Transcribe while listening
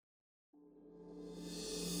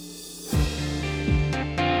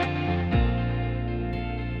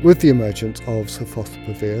With the emergence of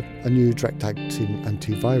sofosbuvir, a new direct-acting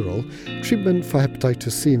antiviral, treatment for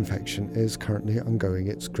hepatitis C infection is currently undergoing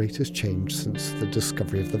its greatest change since the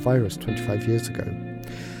discovery of the virus 25 years ago.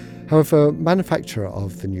 However, manufacturer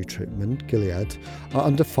of the new treatment, Gilead, are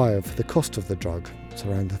under fire for the cost of the drug. It's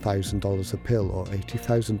around $1,000 a pill or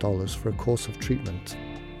 $80,000 for a course of treatment.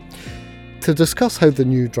 To discuss how the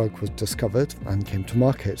new drug was discovered and came to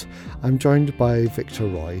market, I'm joined by Victor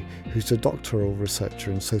Roy, who's a doctoral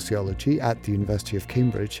researcher in sociology at the University of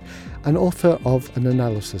Cambridge and author of an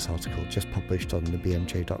analysis article just published on the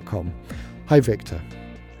BMJ.com. Hi, Victor.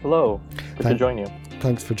 Hello. Good to join you.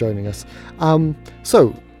 Thanks for joining us.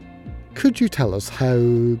 So, could you tell us how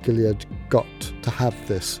Gilead got to have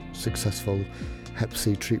this successful Hep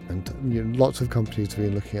C treatment? Lots of companies have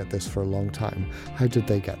been looking at this for a long time. How did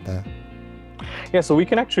they get there? Yeah, so we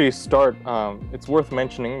can actually start, it's worth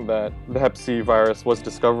mentioning that the Hep C virus was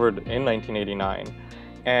discovered in 1989,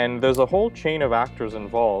 and there's a whole chain of actors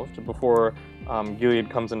involved before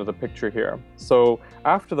Gilead comes into the picture here. So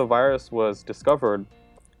after the virus was discovered,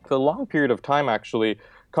 for a long period of time actually,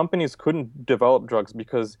 companies couldn't develop drugs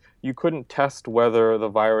because you couldn't test whether the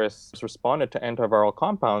virus responded to antiviral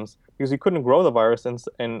compounds because you couldn't grow the virus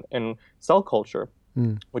in cell culture.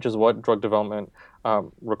 Which is what drug development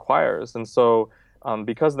requires. And so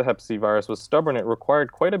because the Hep C virus was stubborn, it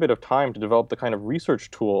required quite a bit of time to develop the kind of research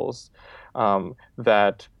tools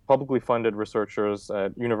that publicly funded researchers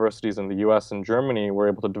at universities in the US and Germany were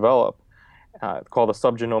able to develop, called the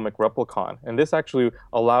subgenomic replicon. And this actually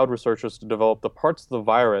allowed researchers to develop the parts of the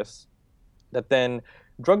virus that then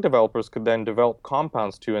drug developers could then develop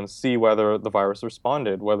compounds to and see whether the virus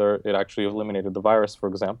responded, whether it actually eliminated the virus, for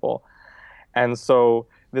example. And so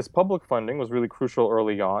this public funding was really crucial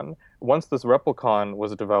early on. Once this replicon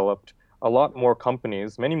was developed, a lot more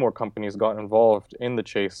companies, many more companies got involved in the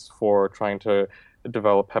chase for trying to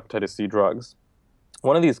develop hepatitis C drugs.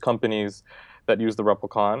 One of these companies that used the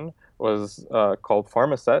replicon was called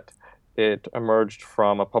Pharmasset. It emerged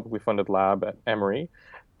from a publicly funded lab at Emory.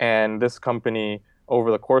 And this company,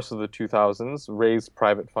 over the course of the 2000s, raised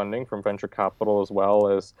private funding from venture capital as well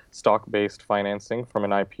as stock-based financing from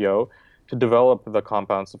an IPO to develop the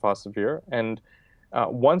compound sofosbuvir. And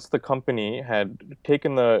once the company had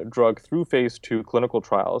taken the drug through phase 2 clinical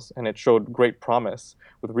trials and it showed great promise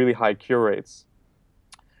with really high cure rates,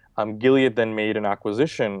 Gilead then made an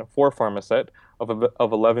acquisition for Pharmasset of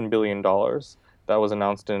 $11 billion. That was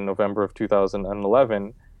announced in November of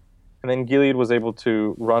 2011. And then Gilead was able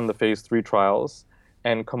to run the phase 3 trials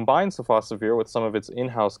and combine sofosbuvir with some of its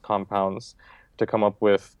in-house compounds to come up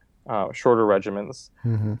with shorter regimens.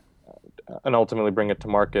 And ultimately bring it to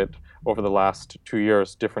market over the last 2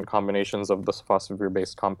 years, different combinations of the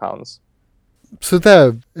sofosbuvir-based compounds. So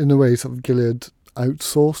there, in a way, sort of Gilead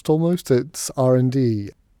outsourced almost its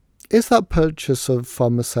R&D. Is that purchase of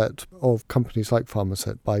Pharmasset, or companies like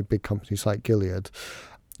Pharmasset, by big companies like Gilead,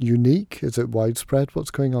 unique? Is it widespread?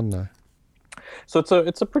 What's going on there? So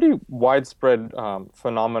it's a pretty widespread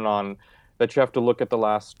phenomenon that you have to look at the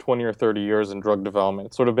last 20 or 30 years in drug development.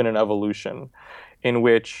 It's sort of been an evolution in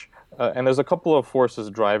which and there's a couple of forces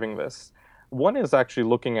driving this. One is actually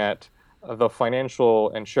looking at the financial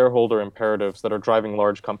and shareholder imperatives that are driving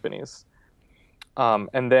large companies.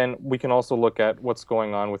 And then we can also look at what's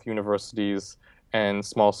going on with universities and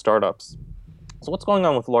small startups. So what's going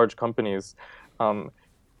on with large companies?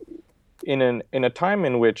 In a time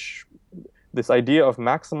in which this idea of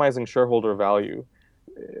maximizing shareholder value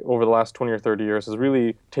over the last 20 or 30 years has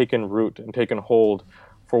really taken root and taken hold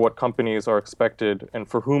for what companies are expected and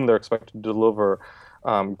for whom they're expected to deliver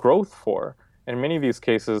growth for. In many of these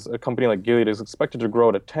cases, a company like Gilead is expected to grow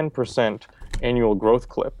at a 10% annual growth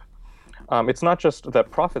clip. It's not just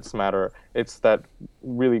that profits matter, it's that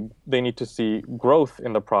really they need to see growth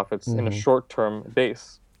in the profits in a short-term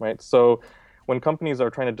base, right? So when companies are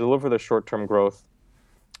trying to deliver the short-term growth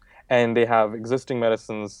and they have existing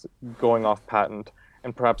medicines going off patent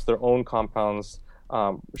and perhaps their own compounds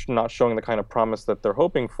not showing the kind of promise that they're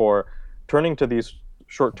hoping for, turning to these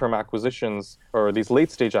short-term acquisitions or these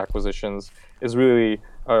late-stage acquisitions is really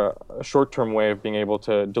a short-term way of being able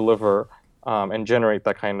to deliver and generate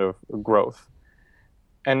that kind of growth.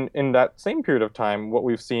 And in that same period of time, what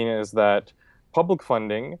we've seen is that public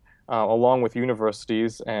funding, along with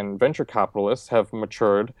universities and venture capitalists, have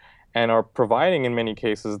matured and are providing, in many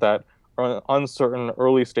cases, that uncertain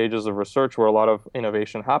early stages of research where a lot of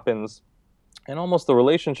innovation happens. And almost the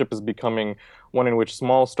relationship is becoming one in which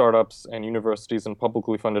small startups and universities and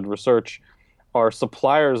publicly funded research are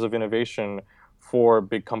suppliers of innovation for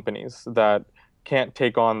big companies that can't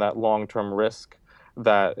take on that long-term risk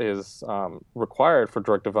that is required for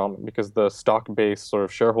drug development because the stock-based sort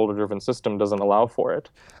of shareholder-driven system doesn't allow for it.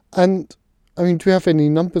 And I mean, do we have any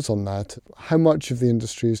numbers on that? How much of the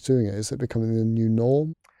industry is doing it? Is it becoming the new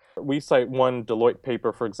norm? We cite one Deloitte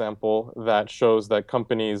paper, for example, that shows that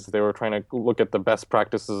companies, they were trying to look at the best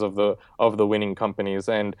practices of the winning companies,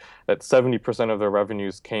 and that 70% of their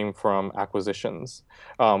revenues came from acquisitions,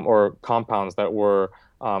 or compounds that were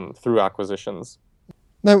through acquisitions.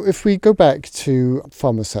 Now, if we go back to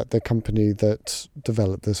Pharmaset, the company that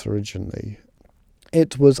developed this originally,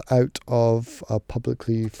 it was out of a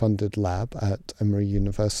publicly funded lab at Emory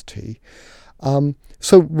University.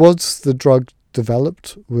 So was the drug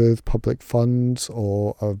developed with public funds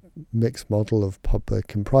or a mixed model of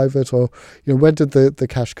public and private, or where did the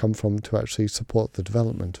cash come from to actually support the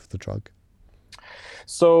development of the drug?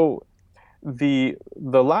 So the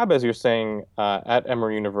lab, as you're saying, at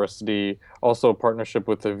Emory University, also a partnership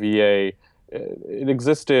with the VA, it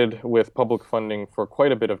existed with public funding for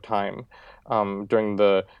quite a bit of time, from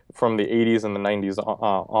the 80s and the 90s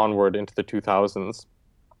onward into the 2000s.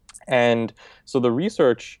 And so the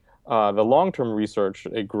research, the long-term research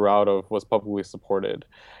it grew out of was publicly supported.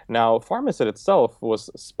 Now, Pharmacet itself was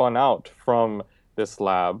spun out from this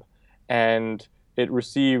lab, and it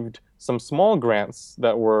received some small grants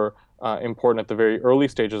that were important at the very early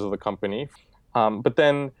stages of the company. But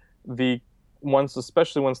then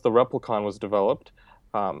especially once the replicon was developed,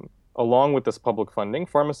 along with this public funding,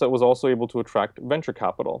 Pharmacet was also able to attract venture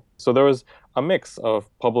capital. So there was a mix of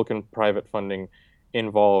public and private funding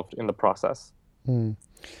involved in the process. Mm.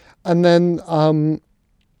 And then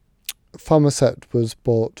Pharmacet was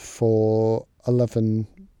bought for 11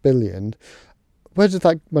 billion. Where did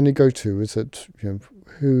that money go to? Is it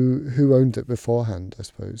who owned it beforehand, I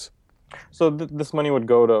suppose? So this money would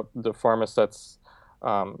go to the Pharmacet's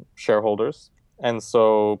shareholders, and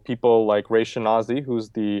so people like Ray Shinazi, who's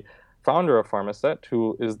the founder of Pharmacet,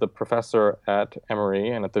 who is the professor at Emory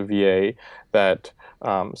and at the VA that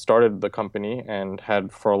started the company and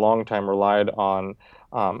had for a long time relied on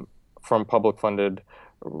from public funded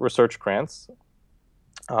research grants,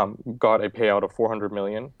 got a payout of 400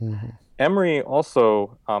 million. Mm-hmm. Emory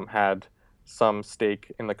also had some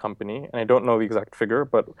stake in the company, and I don't know the exact figure,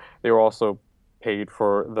 but they were also paid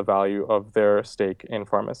for the value of their stake in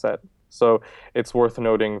Pharmacet. So it's worth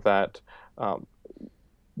noting that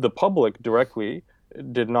the public directly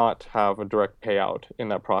did not have a direct payout in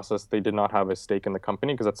that process. They did not have a stake in the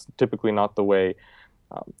company because that's typically not the way,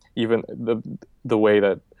 even the way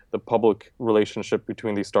that the public relationship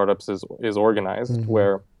between these startups is organized, Mm-hmm.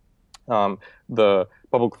 where the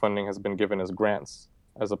public funding has been given as grants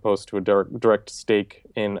as opposed to a direct stake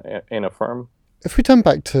in a firm. If we turn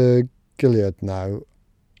back to Gilead now,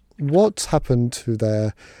 what's happened to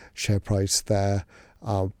their share price, their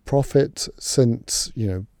profit since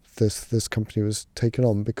this company was taken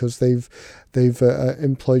on? Because they've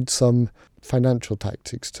employed some financial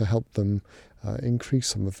tactics to help them increase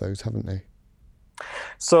some of those, haven't they?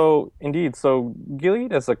 So indeed, so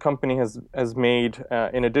Gilead as a company has made,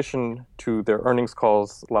 in addition to their earnings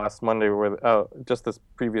calls last Monday, just this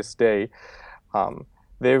previous day,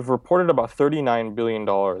 they've reported about $39 billion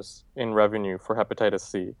in revenue for hepatitis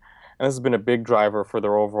C. And this has been a big driver for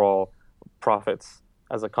their overall profits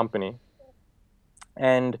as a company.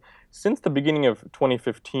 And since the beginning of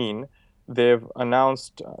 2015, they've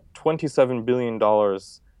announced $27 billion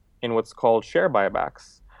in what's called share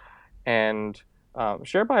buybacks. And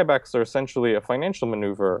share buybacks are essentially a financial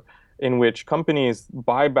maneuver in which companies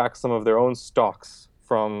buy back some of their own stocks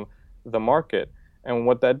from the market. And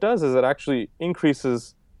what that does is it actually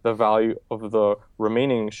increases the value of the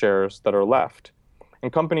remaining shares that are left.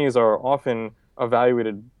 And companies are often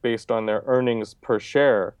evaluated based on their earnings per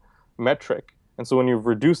share metric. And so when you've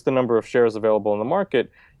reduced the number of shares available in the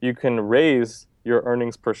market, you can raise your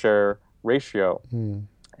earnings per share ratio. Mm.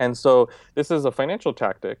 And so this is a financial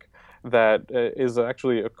tactic that is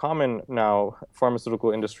actually a common now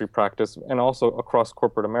pharmaceutical industry practice and also across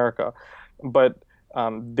corporate America. But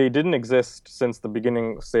they didn't exist since the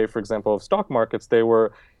beginning, say, for example, of stock markets. They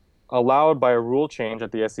were allowed by a rule change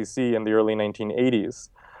at the SEC in the early 1980s.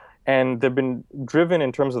 And they've been driven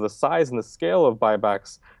in terms of the size and the scale of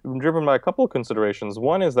buybacks, been driven by a couple of considerations.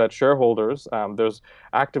 One is that shareholders, there's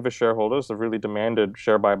activist shareholders have really demanded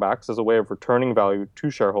share buybacks as a way of returning value to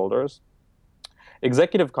shareholders.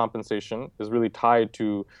 Executive compensation is really tied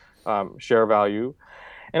to share value.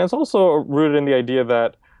 And it's also rooted in the idea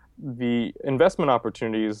that the investment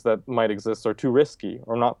opportunities that might exist are too risky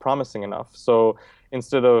or not promising enough. So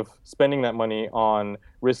instead of spending that money on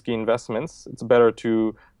risky investments, it's better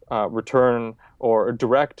to return or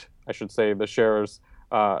direct, I should say, the shares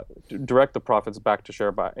direct the profits back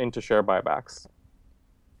to into share buybacks.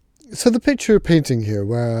 So the picture you're painting here,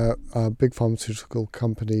 where big pharmaceutical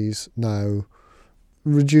companies now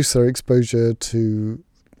reduce their exposure to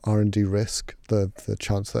R&D risk, the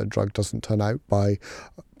chance that a drug doesn't turn out, by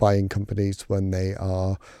buying companies when they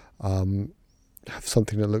are have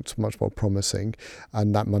something that looks much more promising,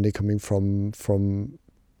 and that money coming from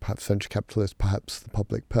perhaps venture capitalists, perhaps the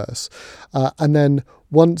public purse, and then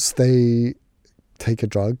once they take a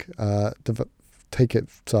drug, take it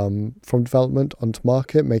from development onto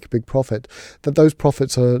market, make a big profit, that those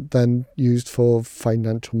profits are then used for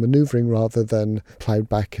financial manoeuvring rather than ploughed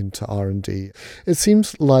back into R&D. It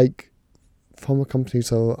seems like pharma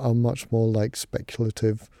companies are much more like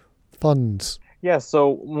speculative funds. Yeah,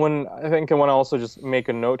 so I think I want to also just make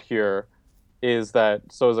a note here is that,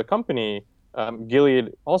 so as a company,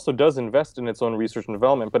 Gilead also does invest in its own research and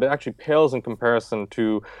development, but it actually pales in comparison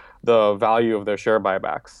to the value of their share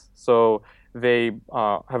buybacks. So they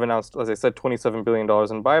have announced, as I said, $27 billion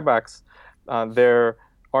in buybacks. Their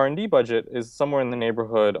R&D budget is somewhere in the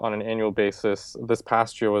neighborhood on an annual basis. This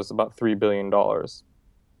past year was about $3 billion.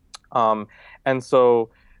 And so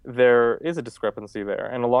there is a discrepancy there.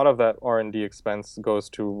 And a lot of that R&D expense goes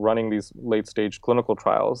to running these late-stage clinical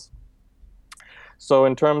trials. So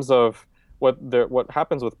in terms of what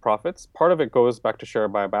happens with profits, part of it goes back to share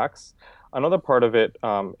buybacks. Another part of it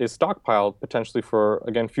is stockpiled potentially for,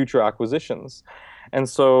 again, future acquisitions. And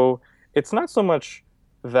so it's not so much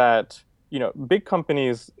that, big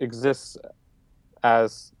companies exist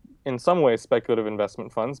as, in some ways, speculative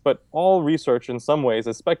investment funds, but all research in some ways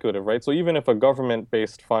is speculative, right? So even if a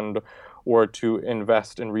government-based fund were to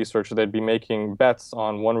invest in research, they'd be making bets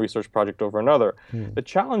on one research project over another. The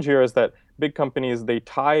challenge here is that big companies, they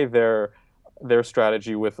tie their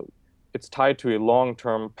strategy with, it's tied to a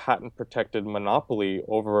long-term patent-protected monopoly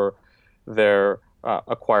over their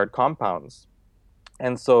acquired compounds.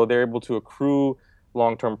 And so they're able to accrue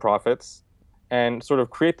long-term profits and sort of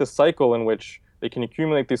create this cycle in which they can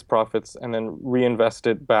accumulate these profits and then reinvest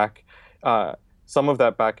it back, some of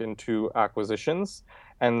that back into acquisitions,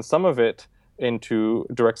 and some of it into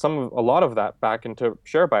a lot of that back into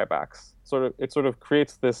share buybacks. It sort of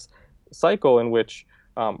creates this cycle in which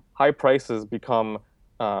high prices become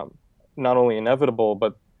not only inevitable,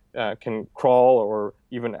 but can crawl or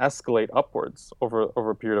even escalate upwards over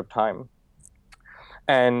a period of time.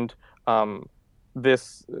 And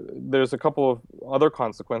there's a couple of other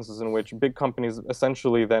consequences in which big companies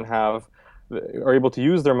essentially then are able to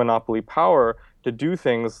use their monopoly power to do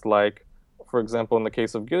things like, for example, in the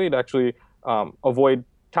case of Gilead, actually avoid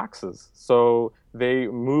taxes. So they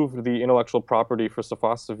moved the intellectual property for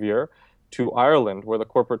sofosbuvir to Ireland, where the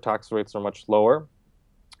corporate tax rates are much lower.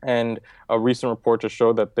 And a recent report just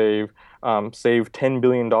showed that they've saved $10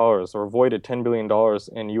 billion or avoided $10 billion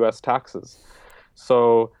in US taxes.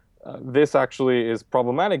 So this actually is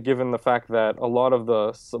problematic given the fact that a lot of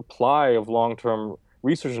the supply of long-term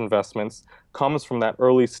research investments comes from those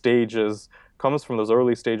early stages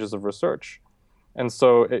of research. And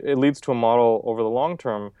so it leads to a model over the long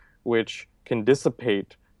term which can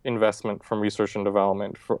dissipate investment from research and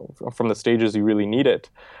development from the stages you really need it,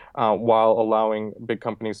 while allowing big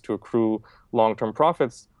companies to accrue long-term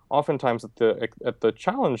profits, oftentimes at the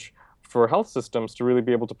challenge for health systems to really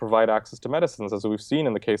be able to provide access to medicines, as we've seen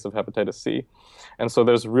in the case of hepatitis C. And so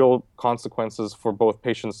there's real consequences for both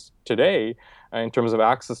patients today in terms of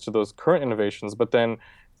access to those current innovations, but then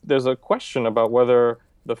there's a question about whether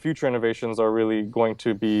the future innovations are really going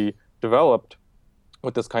to be developed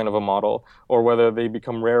with this kind of a model, or whether they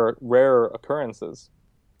become rare occurrences.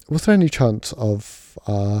 Was there any chance of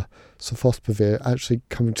sofosbuvir actually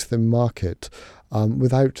coming to the market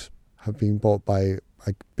without having been bought by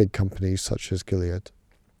big companies such as Gilead?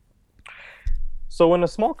 So when a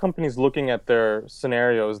small company is looking at their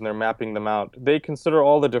scenarios and they're mapping them out, they consider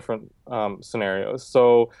all the different scenarios.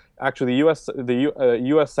 So actually, the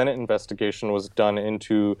U.S. Senate investigation was done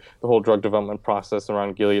into the whole drug development process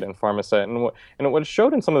around Gilead and Pharmasset. And what it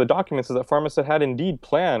showed in some of the documents is that Pharmasset had indeed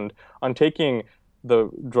planned on taking the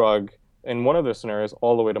drug in one of their scenarios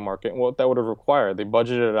all the way to market, and what that would have required. They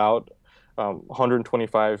budgeted out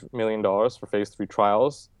 $125 million for phase 3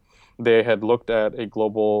 trials. They had looked at a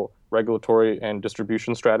global regulatory and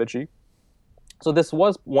distribution strategy. So this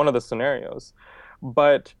was one of the scenarios.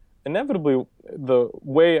 But inevitably, the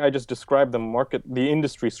way I just described the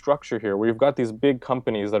industry structure here, where you've got these big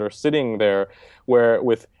companies that are sitting there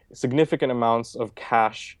with significant amounts of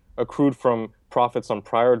cash accrued from profits on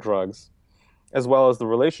prior drugs, as well as the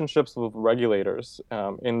relationships with regulators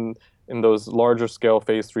in those larger scale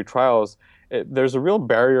phase 3 trials, there's a real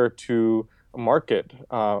barrier to market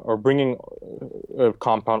or bringing a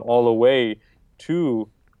compound all the way to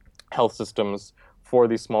health systems for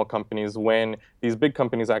these small companies, when these big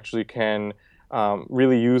companies actually can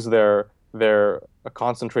really use their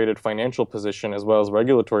concentrated financial position as well as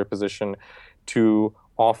regulatory position to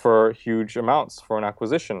offer huge amounts for an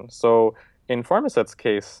acquisition. So in Pharmasset's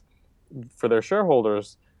case, for their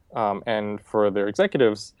shareholders and for their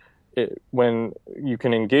executives, when you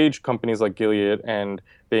can engage companies like Gilead and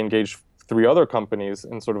they engage three other companies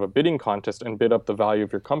in sort of a bidding contest and bid up the value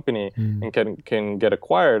of your company and can get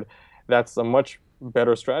acquired, that's a much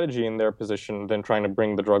better strategy in their position than trying to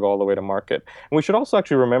bring the drug all the way to market. And we should also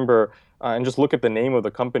actually remember and just look at the name of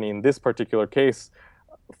the company in this particular case,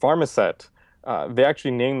 Pharmasset. They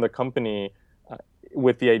actually named the company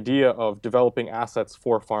with the idea of developing assets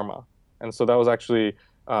for pharma. And so that was actually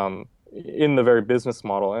in the very business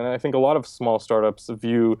model. And I think a lot of small startups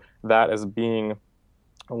view that as being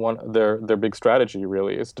their big strategy,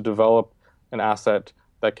 really, is to develop an asset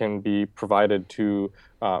that can be provided to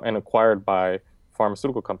and acquired by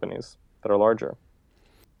pharmaceutical companies that are larger.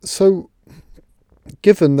 So,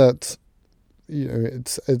 given that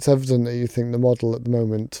it's evident that you think the model at the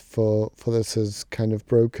moment for this is kind of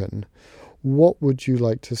broken, what would you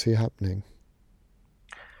like to see happening?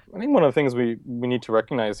 I think one of the things we need to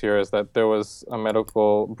recognize here is that there was a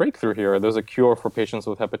medical breakthrough here. There's a cure for patients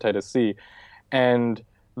with hepatitis C, and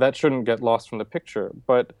that shouldn't get lost from the picture.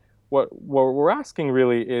 But what we're asking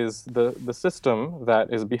really is the system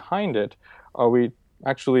that is behind it, are we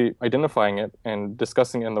actually identifying it and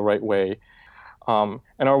discussing it in the right way? And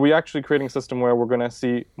are we actually creating a system where we're going to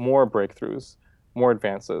see more breakthroughs, more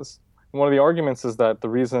advances? And one of the arguments is that the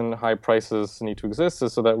reason high prices need to exist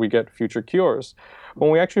is so that we get future cures.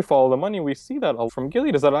 When we actually follow the money, we see that from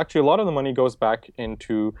Gilead is that actually a lot of the money goes back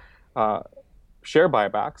into share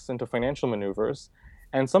buybacks, into financial maneuvers,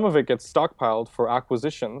 and some of it gets stockpiled for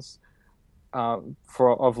acquisitions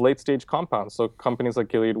of late-stage compounds. So companies like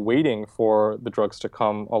Gilead waiting for the drugs to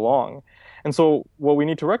come along. And so what we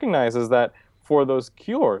need to recognize is that for those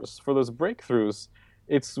cures, for those breakthroughs,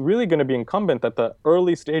 it's really going to be incumbent that the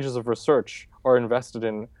early stages of research are invested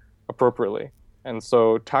in appropriately. And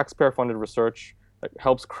so taxpayer-funded research that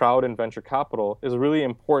helps crowd in venture capital is really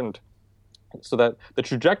important so that the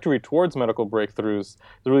trajectory towards medical breakthroughs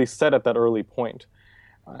is really set at that early point.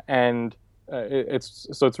 And it's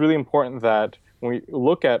really important that when we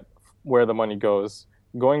look at where the money goes,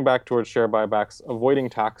 going back towards share buybacks, avoiding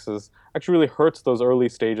taxes, actually really hurts those early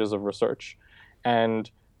stages of research. And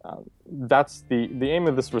that's the aim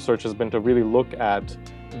of this research has been to really look at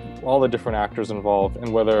all the different actors involved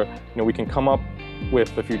and whether we can come up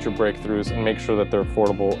with the future breakthroughs and make sure that they're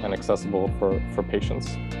affordable and accessible for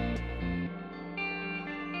patients.